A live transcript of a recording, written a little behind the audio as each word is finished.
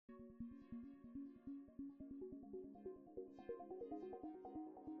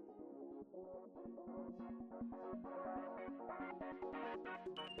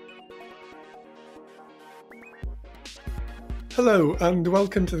Hello and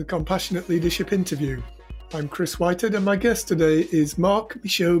welcome to the Compassionate Leadership Interview. I'm Chris Whitehead and my guest today is Mark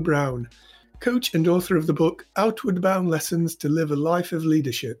Michaud-Brown, coach and author of the book Outward Bound Lessons to Live a Life of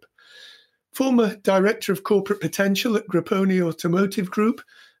Leadership. Former Director of Corporate Potential at Grapponi Automotive Group,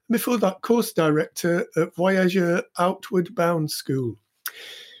 and before that course director at Voyageur Outward Bound School.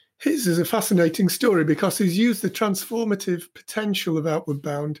 His is a fascinating story because he's used the transformative potential of Outward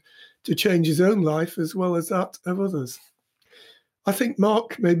Bound to change his own life as well as that of others. I think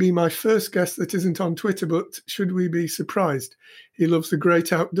Mark may be my first guest that isn't on Twitter, but should we be surprised? He loves the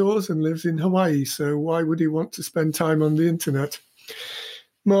great outdoors and lives in Hawaii, so why would he want to spend time on the internet?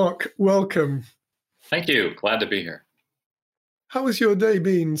 Mark, welcome. Thank you. Glad to be here. How has your day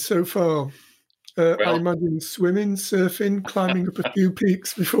been so far? I imagine swimming, surfing, climbing up a few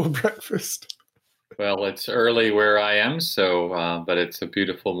peaks before breakfast. Well, it's early where I am, but it's a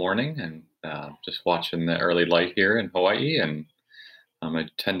beautiful morning and just watching the early light here in Hawaii. And I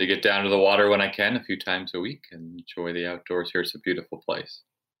tend to get down to the water when I can a few times a week and enjoy the outdoors here. It's a beautiful place.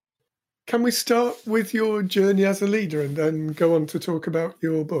 Can we start with your journey as a leader and then go on to talk about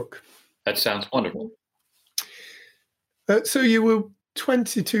your book? That sounds wonderful. So you were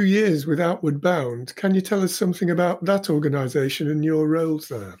 22 years with Outward Bound. Can you tell us something about that organization and your roles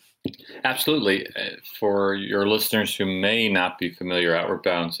there? Absolutely. For your listeners who may not be familiar, Outward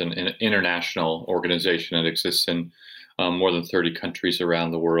Bound is an international organization that exists in more than 30 countries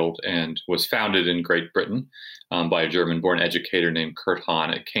around the world and was founded in Great Britain by a German-born educator named Kurt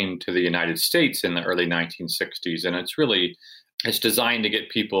Hahn. It came to the United States in the early 1960s, and it's designed to get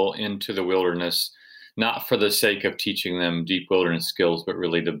people into the wilderness, not for the sake of teaching them deep wilderness skills, but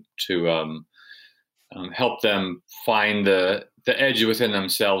really to help them find the edge within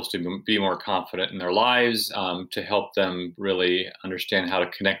themselves to be more confident in their lives, to help them really understand how to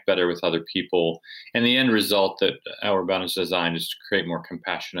connect better with other people. And the end result that Outward Bound is designed is to create more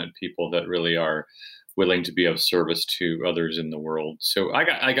compassionate people that really are willing to be of service to others in the world. So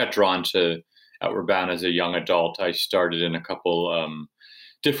I got drawn to Outward Bound as a young adult. I started in a couple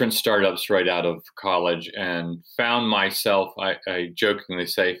different startups right out of college and found myself, I jokingly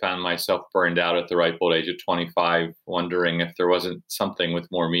say, found myself burned out at the ripe old age of 25, wondering if there wasn't something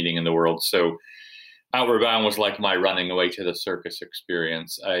with more meaning in the world. So Outward Bound was like my running away to the circus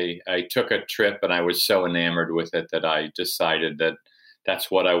experience. I took a trip and I was so enamored with it that I decided that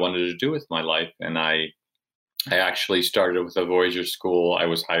that's what I wanted to do with my life. And I actually started with a Voyageur school. I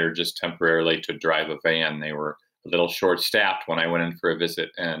was hired just temporarily to drive a van. They were a little short-staffed when I went in for a visit,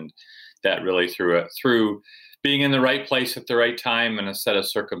 and that really through being in the right place at the right time and a set of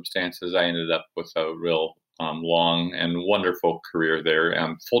circumstances, I ended up with a real long and wonderful career there.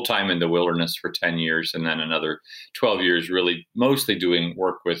 Full-time in the wilderness for 10 years, and then another 12 years really mostly doing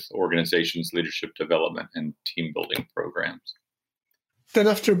work with organizations, leadership development, and team-building programs. Then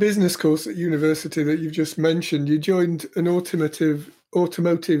after a business course at university that you've just mentioned, you joined an automotive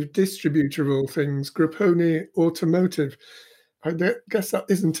distributor of all things, Grapponi Automotive. I guess that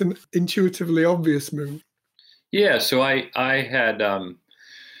isn't an intuitively obvious move. Yeah, so I had,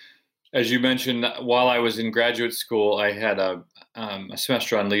 as you mentioned, while I was in graduate school, I had a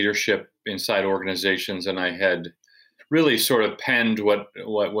semester on leadership inside organizations, and I had really sort of penned what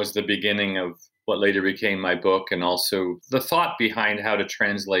was the beginning of what later became my book, and also the thought behind how to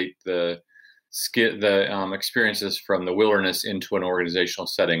translate the experiences from the wilderness into an organizational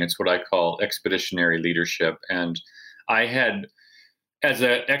setting. It's what I call expeditionary leadership. And I had, as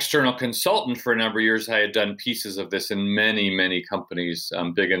an external consultant for a number of years, I had done pieces of this in many, many companies,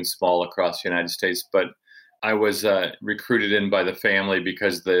 big and small across the United States. But I was recruited in by the family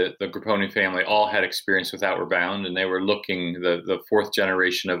because the Grapponi family all had experience with Outward Bound, and they were looking, the fourth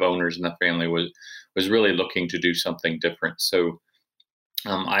generation of owners in the family was really looking to do something different. So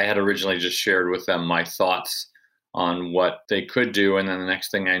I had originally just shared with them my thoughts on what they could do. And then the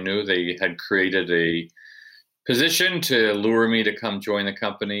next thing I knew, they had created a position to lure me to come join the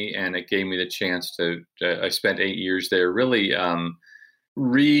company. And it gave me the chance I spent 8 years there really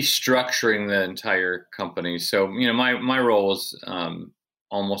restructuring the entire company. So, my role was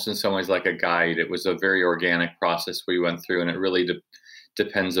almost in some ways like a guide. It was a very organic process we went through, and it really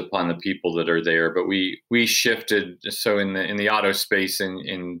depends upon the people that are there. But we shifted. So in the auto space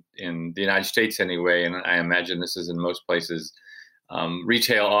in the United States anyway, and I imagine this is in most places,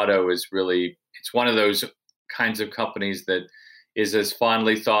 retail auto is really, it's one of those kinds of companies that is as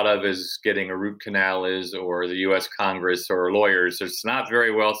fondly thought of as getting a root canal is, or the U.S. Congress or lawyers. It's not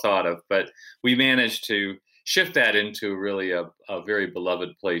very well thought of, but we managed to shift that into really a very beloved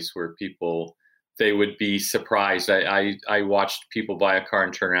place where people they would be surprised. I watched people buy a car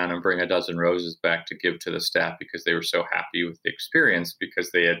and turn around and bring a dozen roses back to give to the staff because they were so happy with the experience,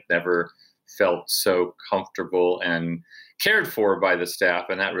 because they had never felt so comfortable and cared for by the staff.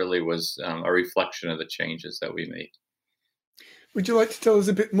 And that really was a reflection of the changes that we made. Would you like to tell us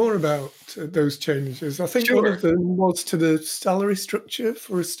a bit more about those changes? I think Sure. One of them was to the salary structure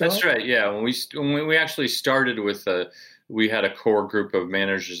for a start. That's right. Yeah, when we actually started with we had a core group of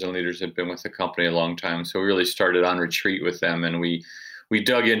managers and leaders that had been with the company a long time. So we really started on retreat with them, and we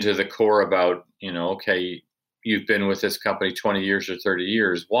dug into the core about, okay, you've been with this company 20 years or 30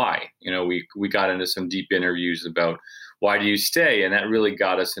 years. Why? We got into some deep interviews about why do you stay, and that really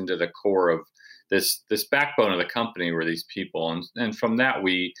got us into the core of this backbone of the company were these people, and from that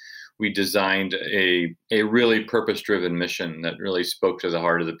we designed a really purpose-driven mission that really spoke to the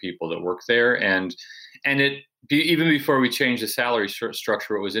heart of the people that work there, and even before we changed the salary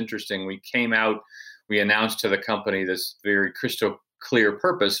structure, what was interesting, we announced to the company this very crystal clear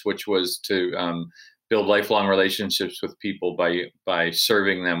purpose, which was to build lifelong relationships with people by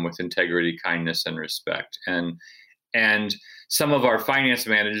serving them with integrity, kindness, and respect, and some of our finance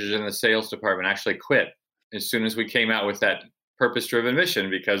managers in the sales department actually quit as soon as we came out with that purpose-driven mission,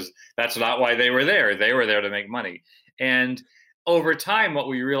 because that's not why they were there. They were there to make money. And over time, what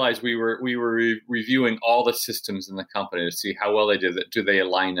we realized, we were reviewing all the systems in the company to see how well they did. Do they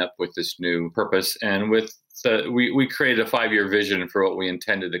align up with this new purpose? And we created a 5-year vision for what we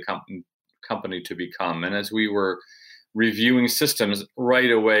intended the company to become. And as we were reviewing systems,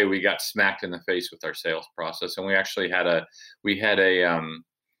 right away we got smacked in the face with our sales process, and we actually had a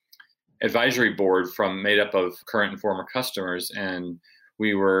advisory board made up of current and former customers, and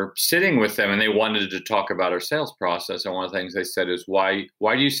we were sitting with them, and they wanted to talk about our sales process. And one of the things they said is, why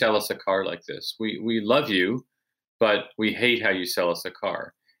do you sell us a car like this? We love you, but we hate how you sell us a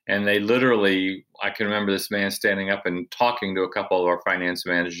car. And they literally, I can remember this man standing up and talking to a couple of our finance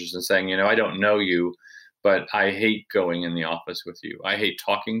managers and saying, I don't know you, but I hate going in the office with you. I hate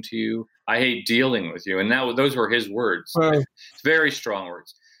talking to you. I hate dealing with you. And those were his words. Wow. Very strong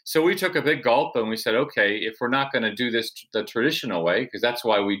words. So we took a big gulp and we said, okay, if we're not going to do this the traditional way, because that's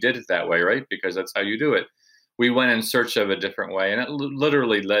why we did it that way, right? Because that's how you do it. We went in search of a different way. And it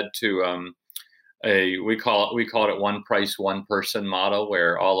literally led to we call it one price, one person model,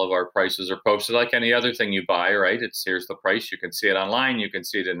 where all of our prices are posted like any other thing you buy, right? Here's the price. You can see it online. You can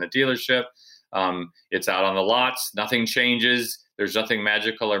see it in the dealership. It's out on the lots. Nothing changes. There's nothing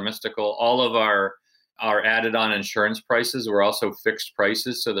magical or mystical. All of our added on insurance prices were also fixed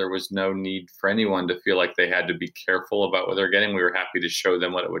prices. So there was no need for anyone to feel like they had to be careful about what they're getting. We were happy to show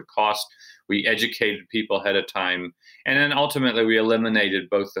them what it would cost. We educated people ahead of time. And then ultimately we eliminated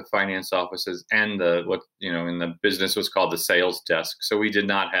both the finance offices and what in the business was called the sales desk. So we did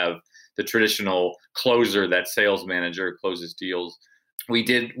not have the traditional closer, that sales manager closes deals.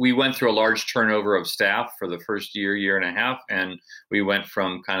 We went through a large turnover of staff for the first year and a half, and we went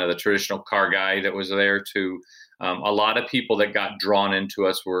from kind of the traditional car guy that was there to a lot of people that got drawn into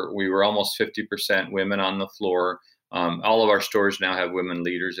us. We were almost 50% women on the floor. All of our stores now have women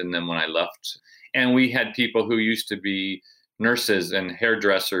leaders in them when I left. And we had people who used to be nurses and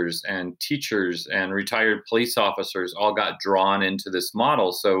hairdressers and teachers and retired police officers all got drawn into this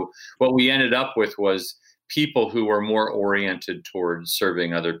model. So what we ended up with was people who were more oriented towards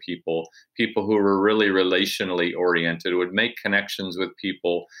serving other people who were really relationally oriented, would make connections with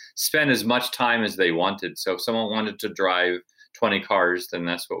people, spend as much time as they wanted. So if someone wanted to drive 20 cars, then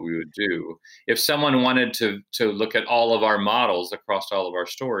that's what we would do. If someone wanted to look at all of our models across all of our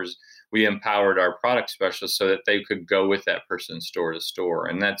stores, we empowered our product specialists so that they could go with that person store to store.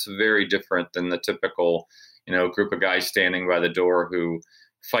 And that's very different than the typical, group of guys standing by the door who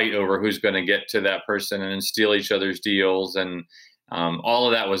fight over who's going to get to that person and steal each other's deals. And all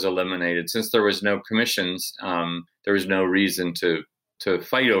of that was eliminated. Since there was no commissions, there was no reason to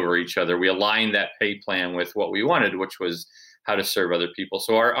fight over each other. We aligned that pay plan with what we wanted, which was how to serve other people.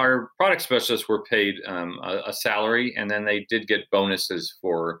 So our product specialists were paid a salary, and then they did get bonuses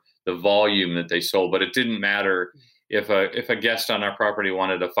for the volume that they sold. But it didn't matter if a guest on our property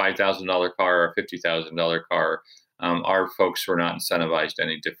wanted a $5,000 car or a $50,000 car. Our folks were not incentivized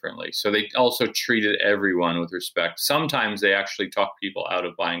any differently. So they also treated everyone with respect. Sometimes they actually talked people out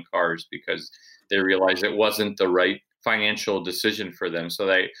of buying cars because they realized it wasn't the right financial decision for them. So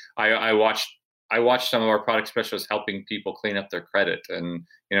I watched some of our product specialists helping people clean up their credit, and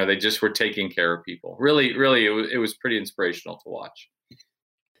they just were taking care of people. Really, it was pretty inspirational to watch.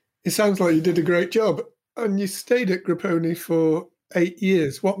 It sounds like you did a great job, and you stayed at Grapponi for 8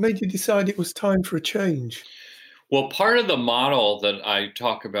 years. What made you decide it was time for a change? Well, part of the model that I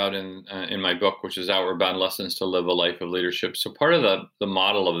talk about in my book, which is Outward Bound Lessons to Live a Life of Leadership. So part of the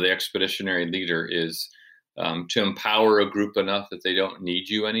model of the expeditionary leader is to empower a group enough that they don't need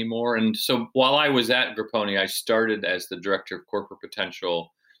you anymore. And so while I was at Grapponi, I started as the director of corporate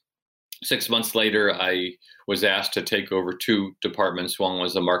potential. 6 months later, I was asked to take over 2 departments. One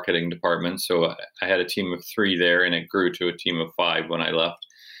was the marketing department. So I had a team of 3 there, and it grew to a team of 5 when I left.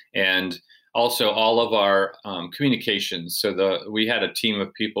 And also all of our communications. So we had a team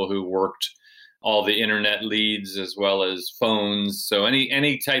of people who worked all the internet leads as well as phones. So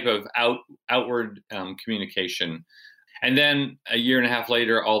any type of outward communication. And then a year and a half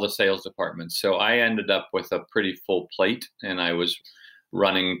later, all the sales departments. So I ended up with a pretty full plate, and I was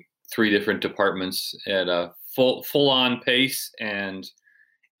running 3 different departments at a full on pace. And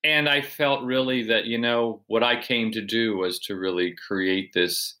I felt really that, what I came to do was to really create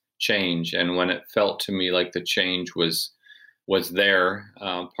this change. And when it felt to me like the change was there,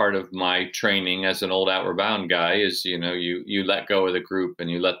 part of my training as an old Outward Bound guy is, you let go of the group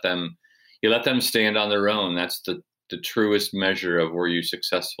and you let them stand on their own. That's the truest measure of were you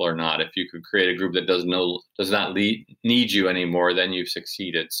successful or not. If you could create a group that does not need you anymore, then you've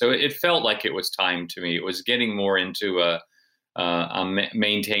succeeded. So it felt like it was time to me. It was getting more into a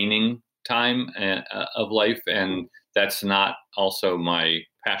maintaining time of life, and that's not also my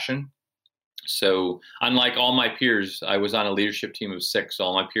passion. So unlike all my peers, I was on a leadership team of 6.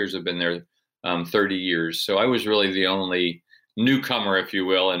 All my peers have been there 30 years. So I was really the only newcomer, if you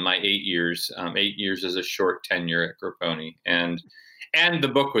will, in my 8 years. 8 years is a short tenure at Grapponi. And the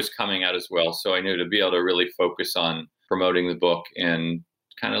book was coming out as well. So I knew to be able to really focus on promoting the book and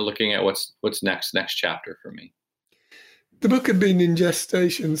kind of looking at what's next chapter for me. The book had been in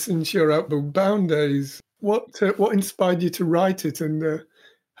gestation since your Outward Bound days. What inspired you to write it, and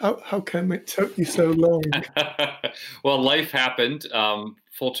how come it took you so long? Well, life happened.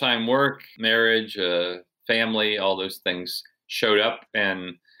 Full-time work, marriage, family, all those things showed up.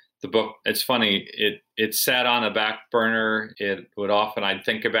 And the book, it's funny, it sat on a back burner. I'd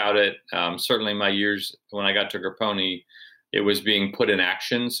think about it. Certainly my years when I got to Grapponi, it was being put in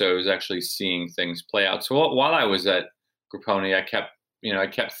action. So I was actually seeing things play out. So while I was at Grapponi, I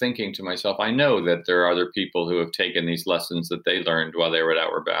kept thinking to myself, I know that there are other people who have taken these lessons that they learned while they were at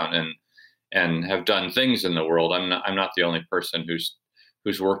Outward Bound and have done things in the world. I'm not the only person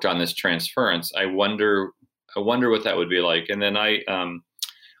who's worked on this transference. I wonder what that would be like. And then I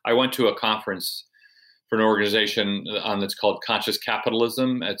went to a conference for an organization that's called Conscious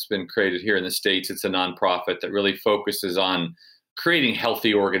Capitalism. It's been created here in the States. It's a nonprofit that really focuses on creating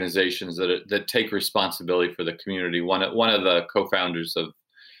healthy organizations that take responsibility for the community. One of the co-founders of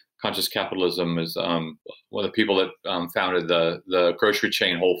Conscious Capitalism is one of the people that founded the grocery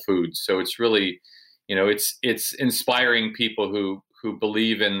chain Whole Foods. So it's really, it's inspiring people who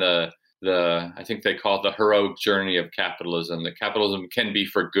believe in the I think they call it the heroic journey of capitalism. That capitalism can be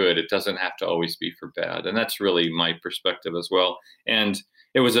for good. It doesn't have to always be for bad. And that's really my perspective as well. And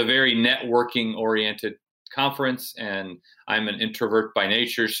it was a very networking oriented conference, and I'm an introvert by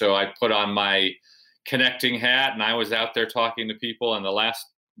nature. So I put on my connecting hat and I was out there talking to people. And the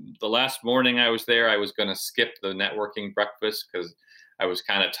last morning I was there, I was going to skip the networking breakfast because I was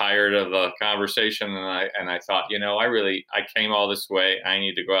kind of tired of the conversation, and I thought, I came all this way. I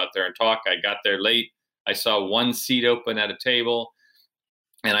need to go out there and talk. I got there late. I saw one seat open at a table,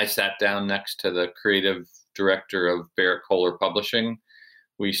 and I sat down next to the creative director of Barrett Kohler Publishing.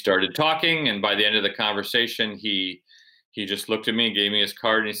 We started talking, and by the end of the conversation, he just looked at me, gave me his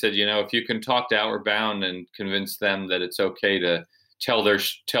card, and he said, if you can talk to Outward Bound and convince them that it's okay to tell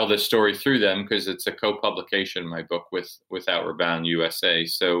this story through them, because it's a co-publication, my book with Outward Bound USA.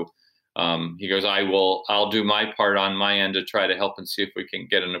 So he goes, I'll do my part on my end to try to help and see if we can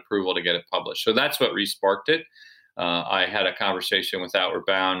get an approval to get it published. So that's what re-sparked it. I had a conversation with Outward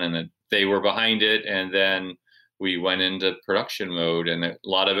Bound, and they were behind it. And then we went into production mode, and a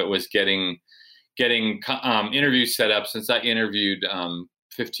lot of it was getting interviews set up. Since I interviewed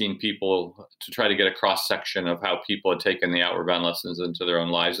 15 people to try to get a cross section of how people had taken the Outward Bound lessons into their own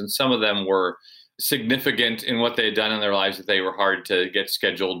lives. And some of them were significant in what they had done in their lives, that they were hard to get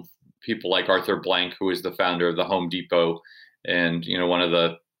scheduled. People like Arthur Blank, who is the founder of the Home Depot, and, one of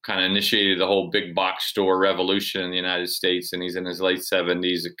the kind of initiated the whole big box store revolution in the United States. And he's in his late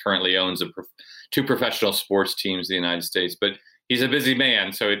 70s. He currently owns 2 professional sports teams in the United States, but he's a busy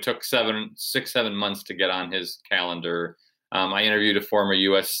man. So it took 7 months to get on his calendar. I interviewed a former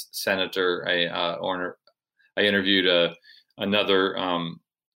U.S. senator. I interviewed another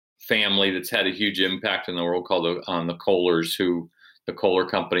family that's had a huge impact in the world called the Kohlers, who the Kohler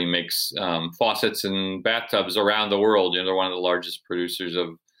company makes faucets and bathtubs around the world. They're one of the largest producers of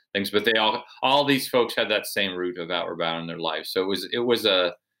things, but they all these folks had that same root of Outward Bound in their life. So it was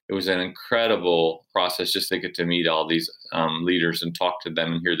an incredible process just to get to meet all these leaders and talk to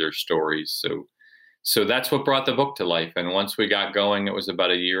them and hear their stories. So that's what brought the book to life. And once we got going, it was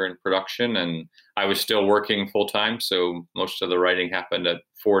about a year in production, and I was still working full time. So most of the writing happened at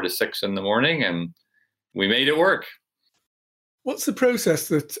 4 to 6 in the morning, and we made it work. What's the process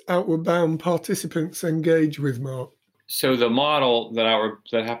that Outward Bound participants engage with, Mark? So the model that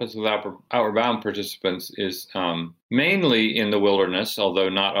happens with Outward Bound participants is mainly in the wilderness, although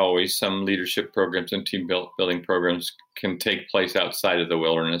not always. Some leadership programs and team building programs can take place outside of the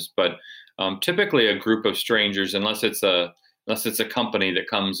wilderness, but typically a group of strangers, unless it's a company that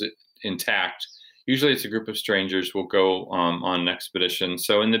comes intact. Usually it's a group of strangers will go on an expedition.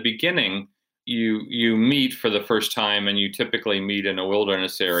 So in the beginning, you meet for the first time, and you typically meet in a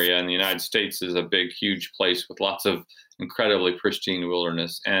wilderness area. And the United States is a big, huge place with lots of incredibly pristine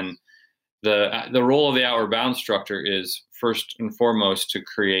wilderness. And the role of the Outward Bound structure is first and foremost to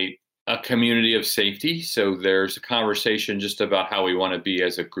create a community of safety. So there's a conversation just about how we want to be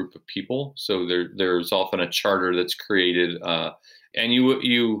as a group of people. So there's often a charter that's created,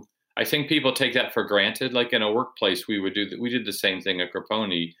 and I think people take that for granted. Like in a workplace, we did the same thing at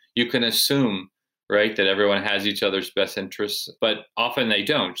Grapponi. You can assume, right, that everyone has each other's best interests, but often they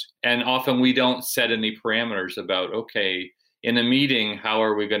don't. And often we don't set any parameters about, okay, in a meeting, how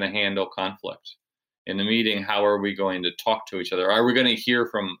are we going to handle conflict? In a meeting, how are we going to talk to each other? Are we going to hear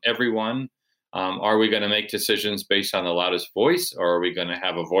from everyone? Are we going to make decisions based on the loudest voice? Or are we going to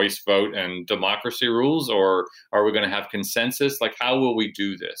have a voice vote and democracy rules? Or are we going to have consensus? Like, how will we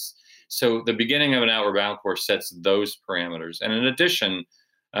do this? So the beginning of an Outward Bound course sets those parameters. And in addition,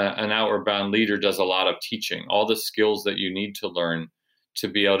 an Outward Bound leader does a lot of teaching, all the skills that you need to learn to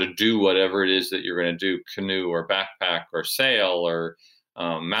be able to do whatever it is that you're going to do, canoe or backpack or sail or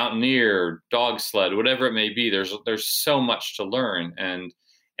mountaineer, dog sled, whatever it may be. There's so much to learn, and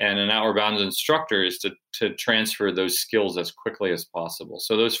an Outward Bound instructor is to transfer those skills as quickly as possible.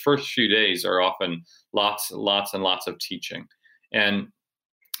 So those first few days are often lots and lots of teaching and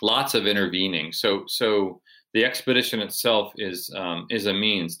lots of intervening. So the expedition itself is a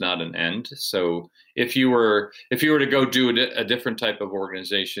means, not an end. So if you were to go do a different type of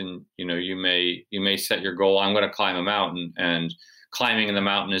organization, you may set your goal. I'm going to climb a mountain, and climbing the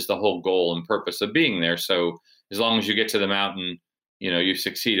mountain is the whole goal and purpose of being there. So as long as you get to the mountain, you've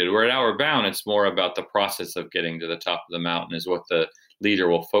succeeded. Where at Outward Bound, it's more about the process of getting to the top of the mountain is what the leader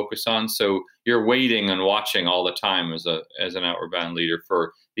will focus on. So you're waiting and watching all the time as an Outward Bound leader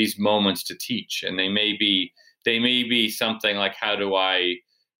for these moments to teach. And they may be something like, how do I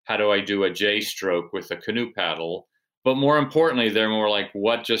do a J stroke with a canoe paddle? But more importantly, they're more like,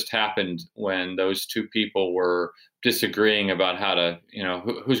 what just happened when those two people were disagreeing about how to,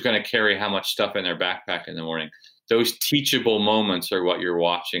 who's going to carry how much stuff in their backpack in the morning. Those teachable moments are what you're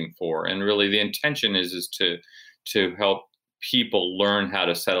watching for. And really the intention is to help people learn how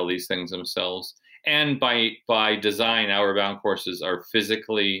to settle these things themselves. And by design, Outward Bound courses are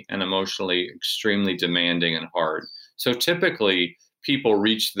physically and emotionally extremely demanding and hard. So typically people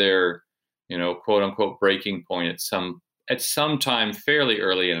reach their, quote unquote breaking point at some time fairly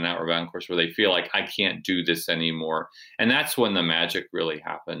early in an Outward Bound course where they feel like, I can't do this anymore. And that's when the magic really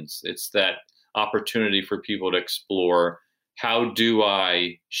happens. It's that opportunity for people to explore, how do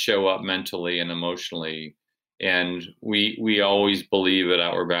I show up mentally and emotionally? And we always believe at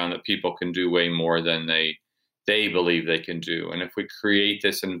Outward Bound that people can do way more than they believe they can do. And if we create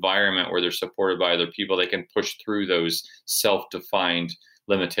this environment where they're supported by other people, they can push through those self-defined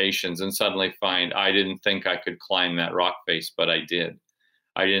limitations and suddenly find, I didn't think I could climb that rock face, but I did.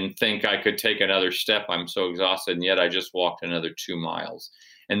 I didn't think I could take another step. I'm so exhausted, and yet I just walked another 2 miles.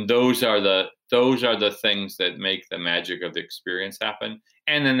 And those are the things that make the magic of the experience happen.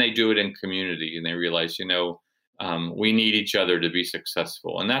 And then they do it in community, and they realize, we need each other to be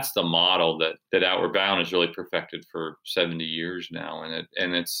successful. And that's the model that Outward Bound has really perfected for 70 years now. And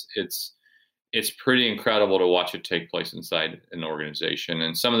it's pretty incredible to watch it take place inside an organization.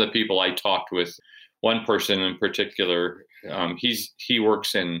 And some of the people I talked with, one person in particular, he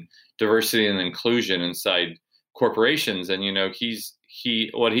works in diversity and inclusion inside corporations. And,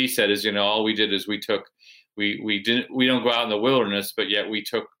 what he said is, all we did is we don't go out in the wilderness, but yet we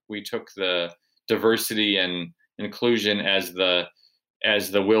took the diversity and inclusion as the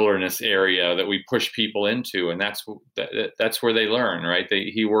wilderness area that we push people into. And that's where they learn, right?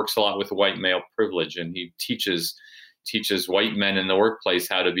 He works a lot with white male privilege, and he teaches white men in the workplace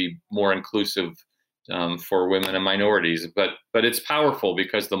how to be more inclusive for women and minorities. But it's powerful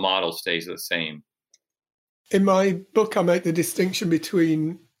because the model stays the same. In my book, I make the distinction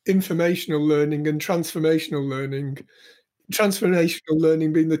between informational learning and transformational learning. Transformational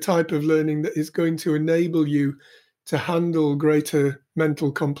learning being the type of learning that is going to enable you to handle greater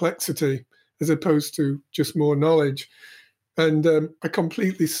mental complexity as opposed to just more knowledge. And I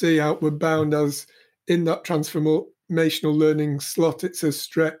completely see Outward Bound as in that transformational learning slot. It's a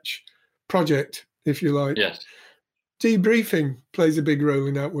stretch project, if you like. Yes. Debriefing plays a big role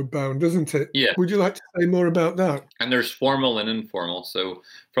in Outward Bound, doesn't it? Yeah. Would you like to say more about that? And there's formal and informal. So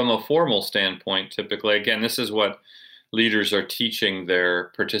from a formal standpoint, typically, again, this is what leaders are teaching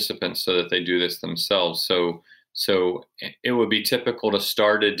their participants so that they do this themselves. So it would be typical to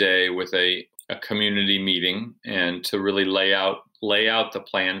start a day with a community meeting and to really lay out the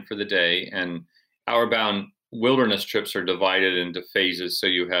plan for the day. And Outward Bound wilderness trips are divided into phases. So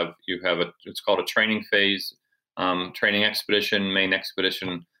you have it's called a training phase, training expedition, main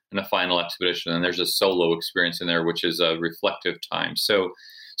expedition, and a final expedition. And there's a solo experience in there, which is a reflective time. So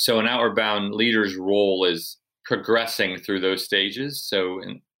an Outward Bound leader's role is progressing through those stages. So,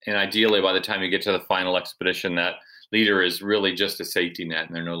 and ideally, by the time you get to the final expedition, that leader is really just a safety net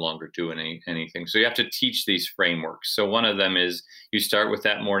and they're no longer doing anything. So you have to teach these frameworks. So one of them is you start with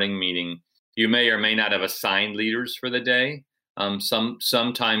that morning meeting. You may or may not have assigned leaders for the day.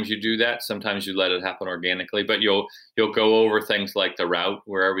 Sometimes you do that. Sometimes you let it happen organically, but you'll go over things like the route.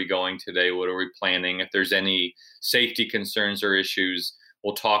 Where are we going today? What are we planning? If there's any safety concerns or issues,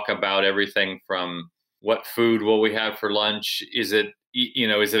 we'll talk about everything from what food will we have for lunch? Is it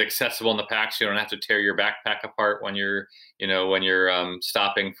accessible in the pack so you don't have to tear your backpack apart when you're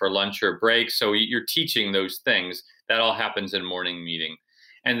stopping for lunch or break? So you're teaching those things. That all happens in morning meeting.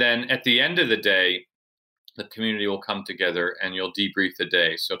 And then at the end of the day, the community will come together and you'll debrief the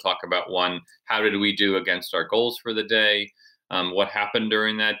day. So talk about one, how did we do against our goals for the day? What happened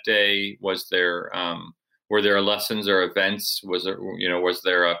during that day? Were there lessons or events? Was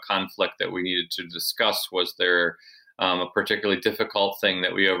there a conflict that we needed to discuss? Was there a particularly difficult thing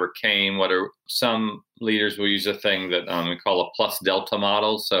that we overcame? Some leaders will use a thing that we call a plus delta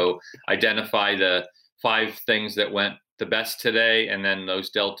model. So identify the 5 things that went the best today, and then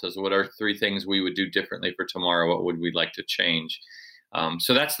those deltas. What are 3 things we would do differently for tomorrow? What would we like to change?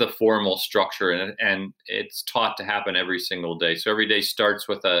 So that's the formal structure, and it's taught to happen every single day. So every day starts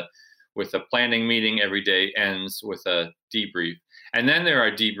with a planning meeting. Every day ends with a debrief. And then there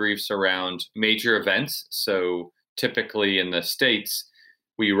are debriefs around major events. So typically in the States,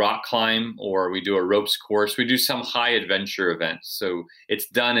 we rock climb or we do a ropes course. We do some high adventure event. So it's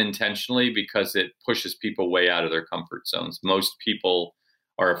done intentionally because it pushes people way out of their comfort zones. Most people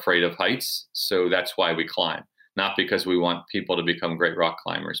are afraid of heights. So that's why we climb, not because we want people to become great rock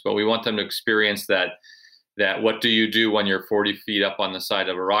climbers, but we want them to experience that what do you do when you're 40 feet up on the side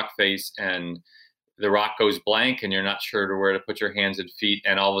of a rock face and the rock goes blank and you're not sure where to put your hands and feet,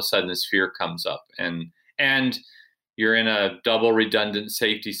 and all of a sudden this fear comes up, and you're in a double redundant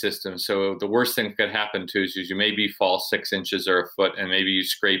safety system. So the worst thing that could happen to is you maybe fall 6 inches or a foot and maybe you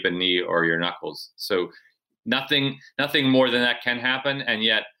scrape a knee or your knuckles. So nothing more than that can happen. And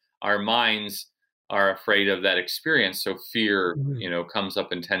yet our minds are afraid of that experience. So fear, comes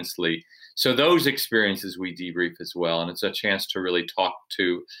up intensely. So those experiences we debrief as well. And it's a chance to really talk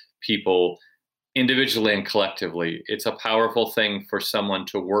to people individually and collectively. It's a powerful thing for someone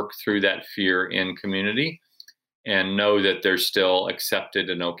to work through that fear in community and know that they're still accepted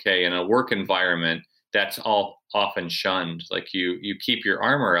and okay. In a work environment, that's all often shunned. Like you keep your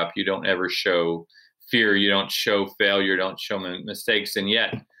armor up. You don't ever show fear. You don't show failure. Don't show mistakes. And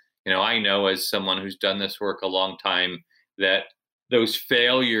yet, I know as someone who's done this work a long time that those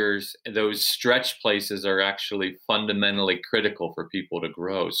failures, those stretch places are actually fundamentally critical for people to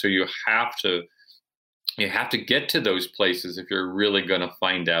grow. So you have to get to those places if you're really going to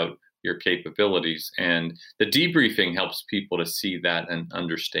find out your capabilities. And the debriefing helps people to see that and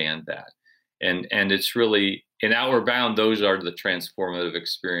understand that. And it's really, in Outward Bound, those are the transformative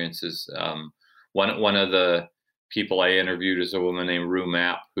experiences. One of the people I interviewed is a woman named Rue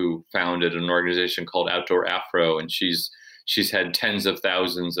Mapp, who founded an organization called Outdoor Afro, and she's had tens of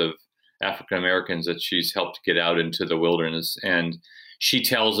thousands of African Americans that she's helped get out into the wilderness. And she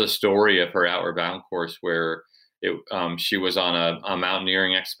tells a story of her Outward Bound course where she was on a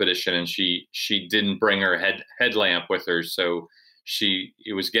mountaineering expedition and she didn't bring her headlamp with her. So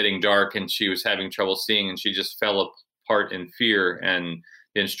it was getting dark and she was having trouble seeing, and she just fell apart in fear. And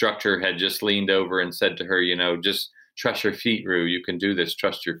the instructor had just leaned over and said to her, just trust your feet, Rue, you can do this,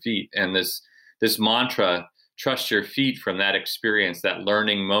 trust your feet. And this mantra, trust your feet, from that experience, that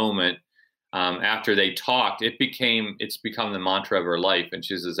learning moment, after they talked, it's become the mantra of her life. And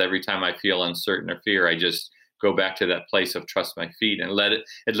she says, every time I feel uncertain or fear, I just go back to that place of trust my feet. And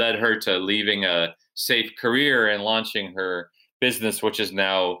it led her to leaving a safe career and launching her business, which is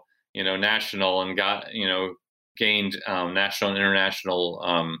now, national and gained national and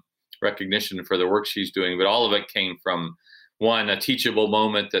international recognition for the work she's doing. But all of it came from, one, a teachable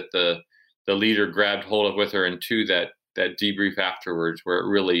moment that the leader grabbed hold of with her, and two, that debrief afterwards, where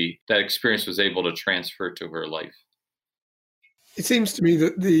that experience was able to transfer to her life. It seems to me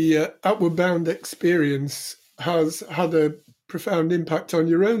that the Outward Bound experience has had a profound impact on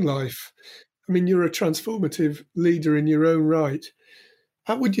your own life. I mean, you're a transformative leader in your own right.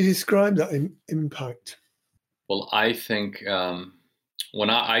 How would you describe that impact? Well, I think when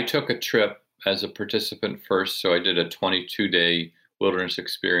I took a trip as a participant first, so I did a 22-day wilderness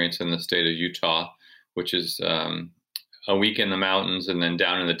experience in the state of Utah, which is a week in the mountains and then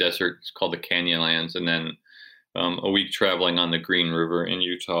down in the desert. It's called the Canyonlands, and then a week traveling on the Green River in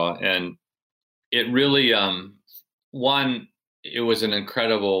Utah. And it really, one, it was an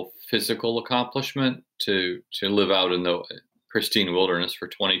incredible physical accomplishment to live out in the pristine wilderness for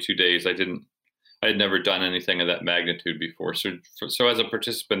 22 days. I had never done anything of that magnitude before. So as a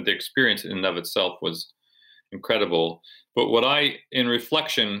participant, the experience in and of itself was incredible. But in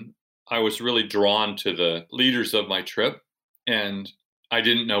reflection, I was really drawn to the leaders of my trip, and I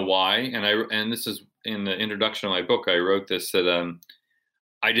didn't know why. And this is in the introduction of my book. I wrote this, that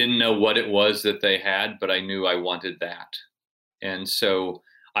I didn't know what it was that they had, but I knew I wanted that. And so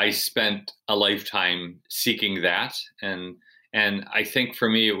I spent a lifetime seeking that. And I think for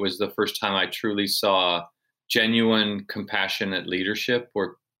me, it was the first time I truly saw genuine, compassionate leadership,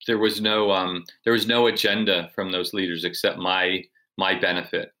 where there was no agenda from those leaders except my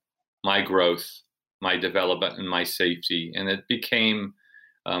benefit, my growth, my development, and my safety. And it became,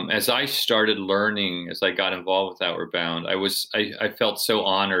 as I started learning, as I got involved with Outward Bound, I felt so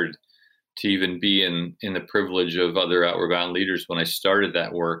honored to even be in the privilege of other Outward Bound leaders when I started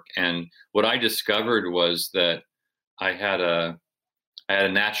that work. And what I discovered was that I had a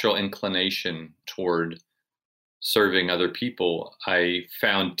natural inclination toward serving other people. I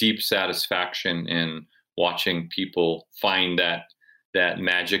found deep satisfaction in watching people find that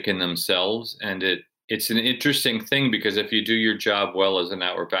magic in themselves. And it's an interesting thing, because if you do your job well as an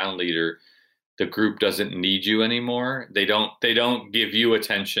Outward Bound leader, the group doesn't need you anymore. They don't give you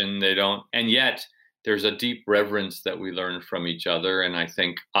attention. And yet there's a deep reverence that we learn from each other. And I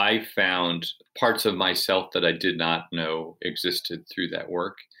think I found parts of myself that I did not know existed through that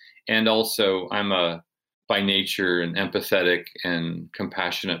work. And also, I'm by nature an empathetic and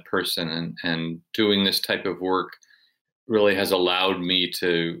compassionate person. And doing this type of work really has allowed me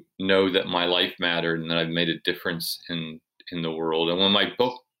to know that my life mattered and that I've made a difference in the world. And when my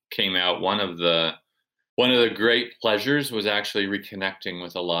book came out, one of the great pleasures was actually reconnecting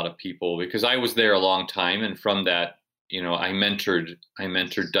with a lot of people, because I was there a long time. And from that, I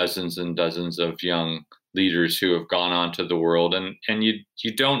mentored dozens and dozens of young leaders who have gone on to the world. And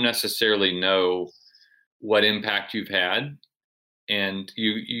you don't necessarily know what impact you've had. And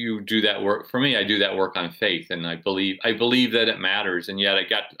you do that work. For me, I do that work on faith, and I believe that it matters. And yet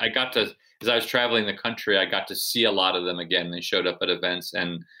I got to, as I was traveling the country, I got to see a lot of them again. They showed up at events,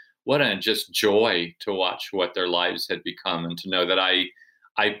 and what a just joy to watch what their lives had become, and to know that I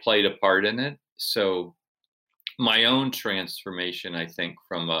played a part in it. So my own transformation, I think,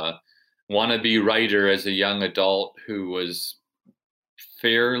 from a wannabe writer as a young adult who was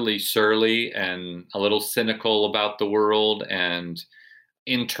fairly surly and a little cynical about the world and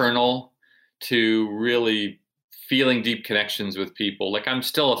internal, to really feeling deep connections with people. Like, I'm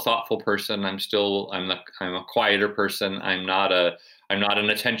still a thoughtful person. I'm a quieter person. I'm not an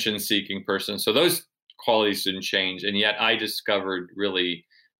attention-seeking person. So those qualities didn't change. And yet I discovered really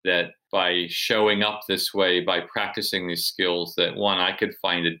that by showing up this way, by practicing these skills, that one, I could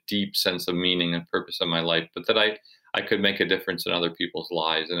find a deep sense of meaning and purpose in my life, but that I could make a difference in other people's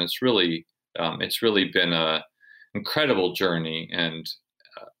lives. And it's really been a incredible journey. And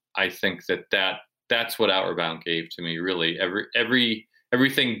I think that's what Outward Bound gave to me. Really,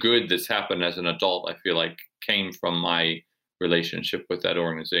 everything good that's happened as an adult, I feel like, came from my relationship with that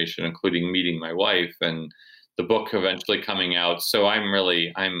organization, including meeting my wife and the book eventually coming out. So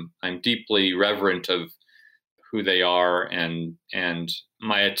I'm deeply reverent of who they are, and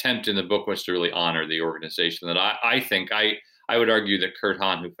my attempt in the book was to really honor the organization that I think I would argue that Kurt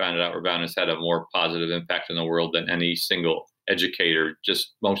Hahn, who founded Outward Bound, has had a more positive impact in the world than any single educator.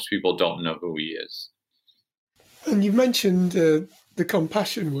 Just most people don't know who he is. And you mentioned the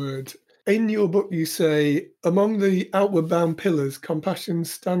compassion word. In your book, you say, among the Outward Bound pillars, compassion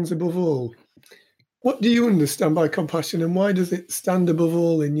stands above all. What do you understand by compassion, and why does it stand above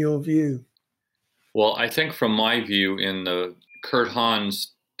all in your view? Well, I think from my view, in the Kurt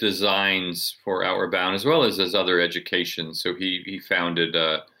Hahn's designs for Outward Bound, as well as his other education, so he founded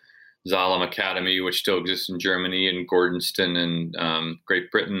Zalem Academy, which still exists in Germany, and Gordonston in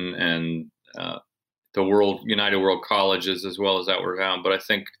Great Britain, and the United World Colleges, as well as Outward Bound. But I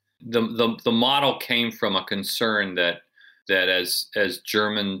think the model came from a concern that as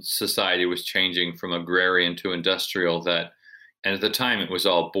German society was changing from agrarian to industrial, and at the time it was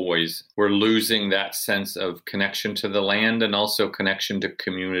all boys, were losing that sense of connection to the land and also connection to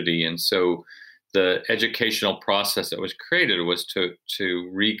community. And so the educational process that was created was to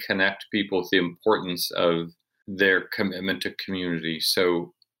reconnect people with the importance of their commitment to community.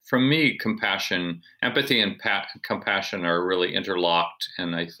 So for me, empathy and compassion are really interlocked.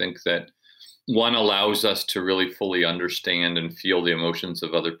 And I think that one allows us to really fully understand and feel the emotions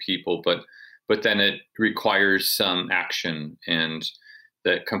of other people, but then it requires some action. And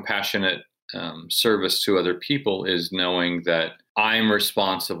that compassionate service to other people is knowing that I'm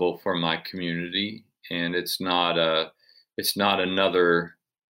responsible for my community, and it's not another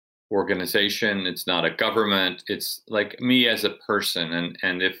organization, it's not a government, it's like me as a person.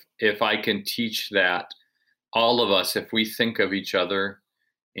 And if I can teach that, all of us, if we think of each other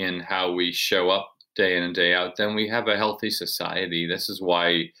in how we show up day in and day out, then we have a healthy society. This is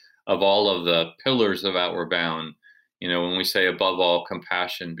why, of all of the pillars of Outward Bound, when we say above all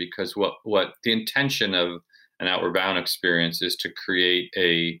compassion, because what the intention of an Outward Bound experience is to create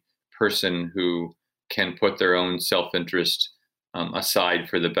a person who can put their own self-interest aside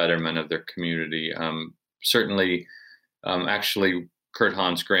for the betterment of their community. Certainly, actually, Kurt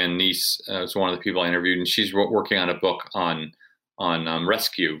Hahn's grandniece is one of the people I interviewed, and she's working on a book on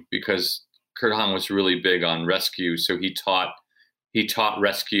rescue, because Kurt Hahn was really big on rescue. So he taught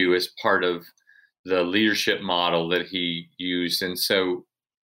rescue as part of the leadership model that he used. And so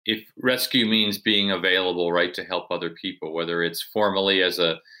if rescue means being available, right, to help other people, whether it's formally as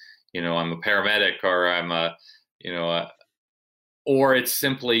I'm a paramedic, or or it's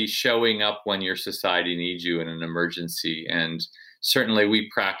simply showing up when your society needs you in an emergency. And certainly we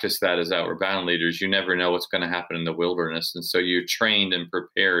practice that as Outward Bound leaders. You never know what's going to happen in the wilderness. And so you're trained and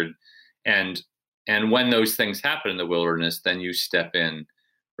prepared. And when those things happen in the wilderness, then you step in,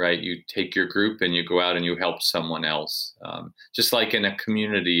 right? You take your group and you go out and you help someone else. Just like in a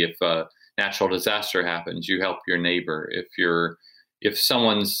community, if a natural disaster happens, you help your neighbor. If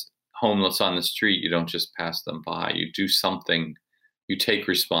someone's homeless on the street, you don't just pass them by. You do something. You take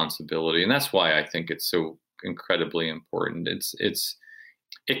responsibility. And that's why I think it's so incredibly important.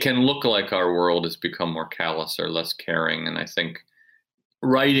 It can look like our world has become more callous or less caring. And I think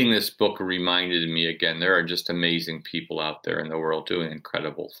writing this book reminded me again, there are just amazing people out there in the world doing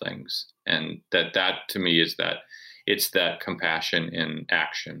incredible things. And that to me is it's that compassion in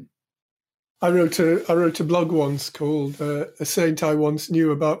action. I wrote a blog once called A Saint I Once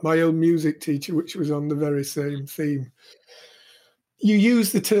Knew, about my own music teacher, which was on the very same theme. You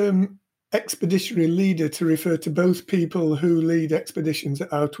use the term expeditionary leader to refer to both people who lead expeditions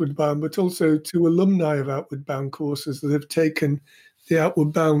at Outward Bound, but also to alumni of Outward Bound courses that have taken the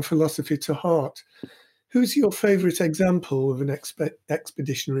Outward Bound philosophy to heart. Who's your favorite example of an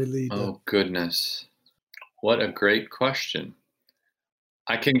expeditionary leader? Oh, goodness. What a great question.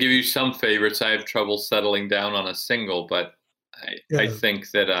 I can give you some favorites. I have trouble settling down on a single, but I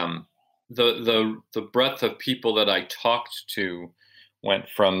think that the breadth of people that I talked to went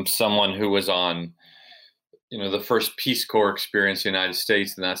from someone who was on, the first Peace Corps experience in the United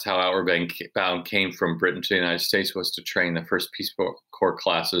States, and that's how Outward Bound came from Britain to the United States, was to train the first Peace Corps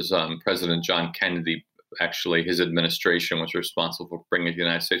classes. President John Kennedy, actually, his administration was responsible for bringing it to the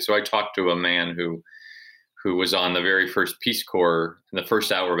United States. So I talked to a man who was on the very first Peace Corps, the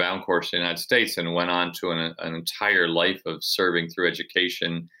first Outward Bound course in the United States, and went on to an entire life of serving through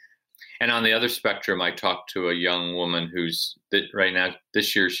education. And on the other spectrum, I talked to a young woman right now,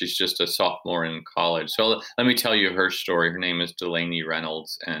 this year, she's just a sophomore in college. So let me tell you her story. Her name is Delaney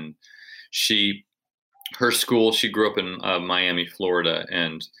Reynolds. And her school, she grew up in Miami, Florida.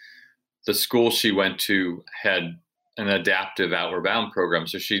 And the school she went to had an adaptive Outward Bound program.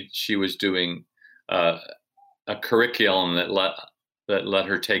 So she was doing a curriculum that let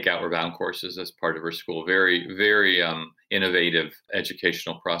her take Outward Bound courses as part of her school. Very, very innovative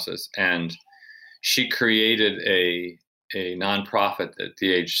educational process. And she created a nonprofit at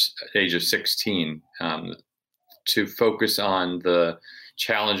the age of 16 to focus on the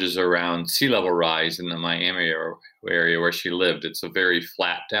challenges around sea level rise in the Miami area where she lived. It's a very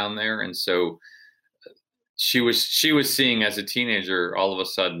flat down there. And so she was seeing, as a teenager, all of a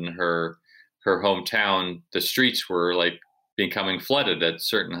sudden her her hometown, the streets were like becoming flooded at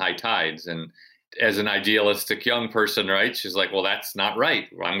certain high tides. And as an idealistic young person, right, she's like, well, that's not right.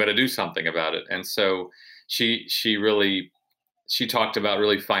 I'm going to do something about it. And so she talked about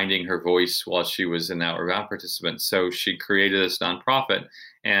really finding her voice while she was an Outward Bound participant. So she created this nonprofit,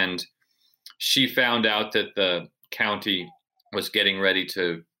 and she found out that the county was getting ready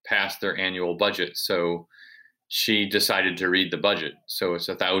to pass their annual budget. So she decided to read the budget. So it's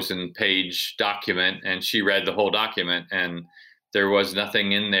a 1,000-page document, and she read the whole document, and there was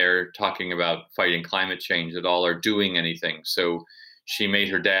nothing in there talking about fighting climate change at all or doing anything. So she made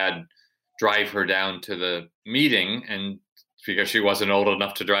her dad drive her down to the meeting, and because she wasn't old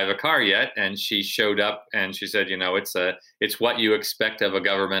enough to drive a car yet, and she showed up and she said, it's what you expect of a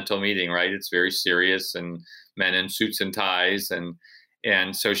governmental meeting, right? It's very serious and men in suits and ties.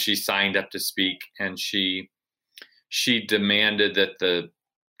 And so she signed up to speak, and she demanded that the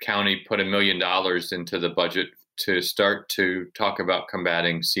county put $1 million into the budget to start to talk about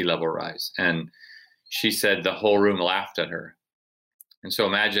combating sea level rise. And she said the whole room laughed at her. And so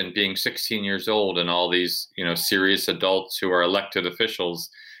imagine being 16 years old and all these, serious adults who are elected officials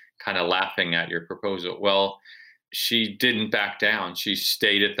kind of laughing at your proposal. Well, she didn't back down. She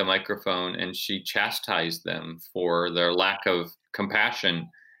stayed at the microphone and she chastised them for their lack of compassion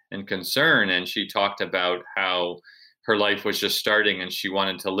and concern. And she talked about how her life was just starting and she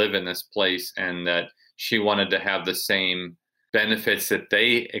wanted to live in this place, and that she wanted to have the same benefits that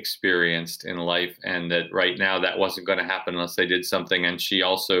they experienced in life, and that right now that wasn't going to happen unless they did something. And she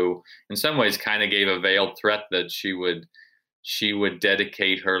also, in some ways, kind of gave a veiled threat that she would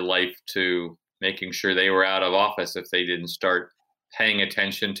dedicate her life to making sure they were out of office if they didn't start paying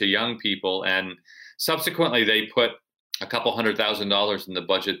attention to young people. And subsequently, they put a couple $100,000 in the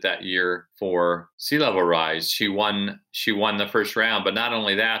budget that year for sea level rise. She won the first round, but not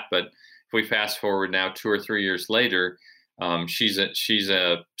only that, but if we fast forward now 2 or 3 years later, she's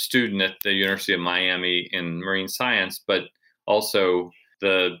a student at the University of Miami in marine science, but also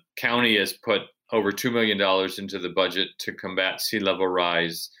the county has put over $2 million into the budget to combat sea level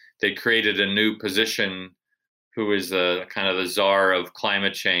rise. They created a new position who is kind of the czar of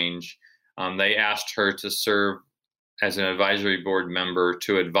climate change. They asked her to serve as an advisory board member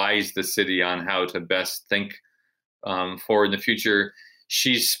to advise the city on how to best think forward in the future.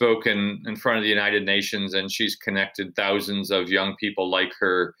 She's spoken in front of the United Nations, and she's connected thousands of young people like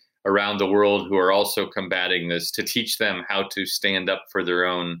her around the world who are also combating this, to teach them how to stand up for their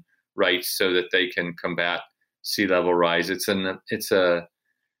own rights so that they can combat sea level rise. It's a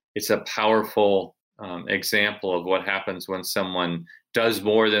powerful example of what happens when someone does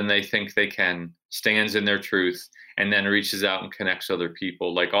more than they think they can, stands in their truth, and then reaches out and connects other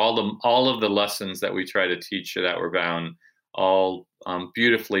people. Like all of the lessons that we try to teach at Outward Bound, all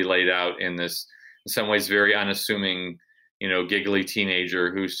beautifully laid out in this, in some ways, very unassuming, giggly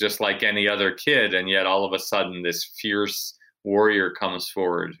teenager who's just like any other kid, and yet all of a sudden this fierce warrior comes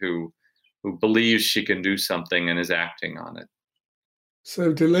forward who believes she can do something and is acting on it.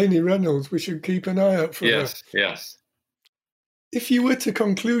 So Delaney Reynolds, we should keep an eye out for her. Yes. If you were to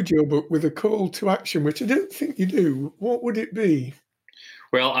conclude your book with a call to action, which I don't think you do, what would it be?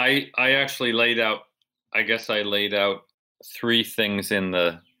 Well, I actually laid out 3 things in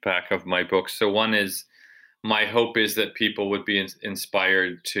the back of my book. So one is, my hope is that people would be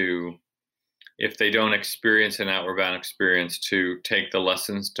inspired to, if they don't experience an Outward Bound experience, to take the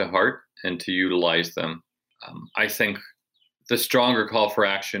lessons to heart and to utilize them. I think the stronger call for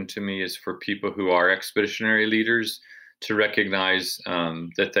action to me is for people who are expeditionary leaders to recognize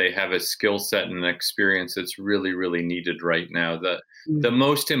that they have a skill set and an experience that's really, really needed right now. The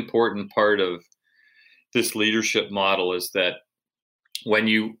most important part of this leadership model is that when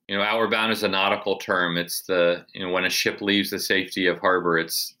Outward Bound is a nautical term. It's when a ship leaves the safety of harbor,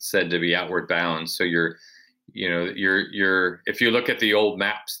 it's said to be outward bound. So you're if you look at the old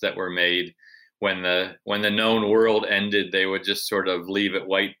maps that were made, when the known world ended, they would just sort of leave it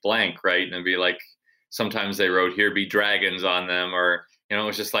white blank, right? And be like, sometimes they wrote, "Here be dragons" on them, or it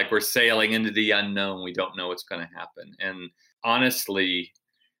was just like, we're sailing into the unknown. We don't know what's going to happen. And honestly,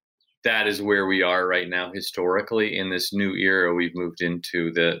 that is where we are right now historically in this new era we've moved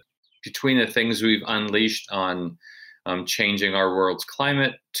into. Between the things we've unleashed on changing our world's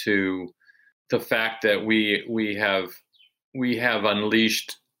climate, to the fact that we have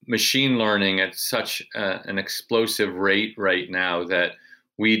unleashed machine learning at such an explosive rate right now that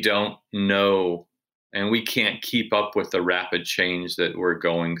we don't know and we can't keep up with the rapid change that we're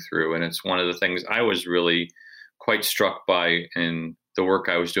going through. And it's one of the things I was really quite struck by in the work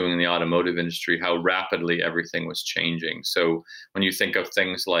I was doing in the automotive industry, how rapidly everything was changing. So when you think of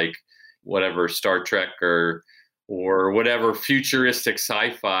things like, whatever Star Trek or whatever futuristic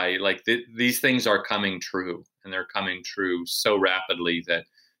sci-fi. Like these things are coming true, and they're coming true so rapidly that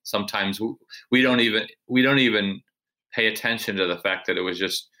sometimes we don't even pay attention to the fact that it was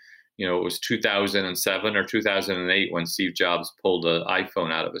just, it was 2007 or 2008 when Steve Jobs pulled an iPhone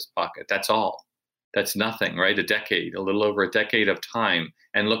out of his pocket. That's all. That's nothing, right? A little over a decade of time.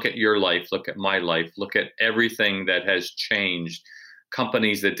 And look at your life, look at my life, look at everything that has changed.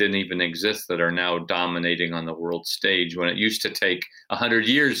 Companies that didn't even exist that are now dominating on the world stage, when it used to take 100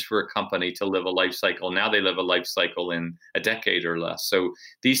 years for a company to live a life cycle. Now they live a life cycle in a decade or less. So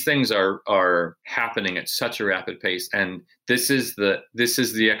these things are happening at such a rapid pace. And this is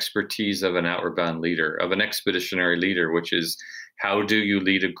the expertise of an outward bound leader, of an expeditionary leader, which is, how do you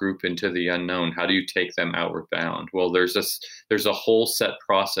lead a group into the unknown? How do you take them outward bound? Well, there's a whole set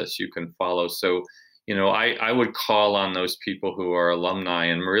process you can follow. So I would call on those people who are alumni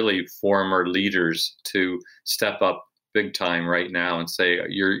and really former leaders to step up big time right now and say,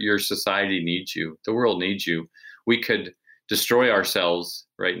 your society needs you. The world needs you. We could destroy ourselves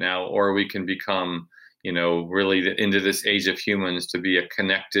right now, or we can become, really into this age of humans to be a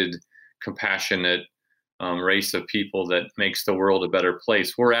connected, compassionate race of people that makes the world a better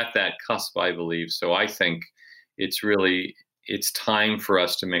place. We're at that cusp, I believe. So I think it's time for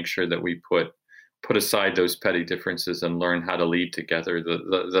us to make sure that we put aside those petty differences and learn how to lead together.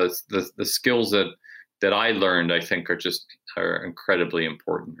 The skills that I learned, I think, are incredibly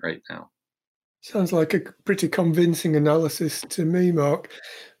important right now. Sounds like a pretty convincing analysis to me, Mark.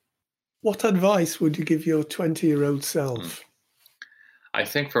 What advice would you give your 20-year-old self? I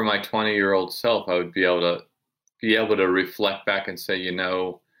think for my 20-year-old self, I would be able to reflect back and say,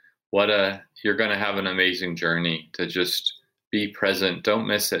 you're going to have an amazing journey. To just be present. Don't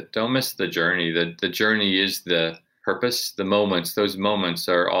miss it. Don't miss the journey. The journey is the purpose. Those moments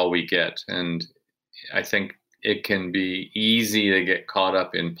are all we get. And I think it can be easy to get caught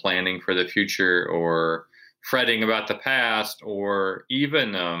up in planning for the future or fretting about the past, or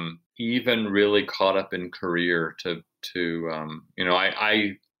even really caught up in career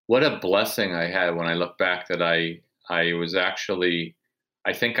what a blessing I had when I look back, that I was actually,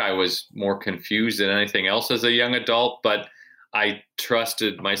 I think I was more confused than anything else as a young adult, but I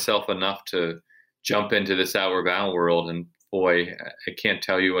trusted myself enough to jump into this outward bound world. And boy, I can't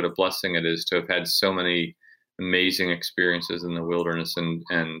tell you what a blessing it is to have had so many amazing experiences in the wilderness, and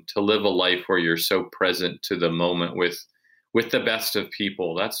to live a life where you're so present to the moment with the best of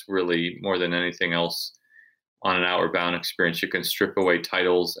people. That's really, more than anything else, on an outward bound experience. You can strip away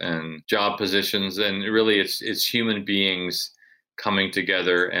titles and job positions, and really it's human beings coming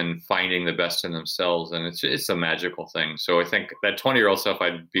together and finding the best in themselves. And it's a magical thing. So I think that 20-year-old self,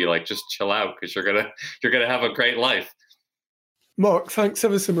 I'd be like, just chill out, because you're gonna have a great life. Mark, thanks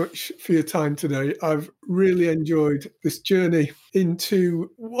ever so much for your time today. I've really enjoyed this journey into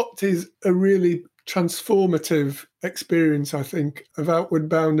what is a really transformative experience, I think, of Outward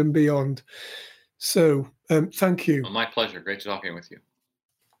Bound and beyond. So thank you. Well, my pleasure. Great talking with you.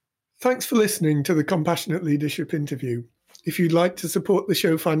 Thanks for listening to the Compassionate Leadership Interview. If you'd like to support the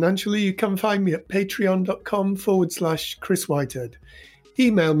show financially, you can find me at patreon.com/Chris Whitehead.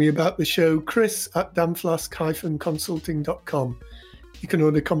 Email me about the show, chris@danflask-consulting.com. You can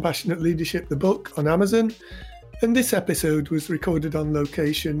order Compassionate Leadership, the book, on Amazon. And this episode was recorded on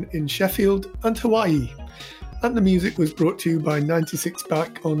location in Sheffield and Hawaii. And the music was brought to you by 96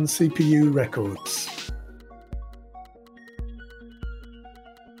 Back on CPU Records.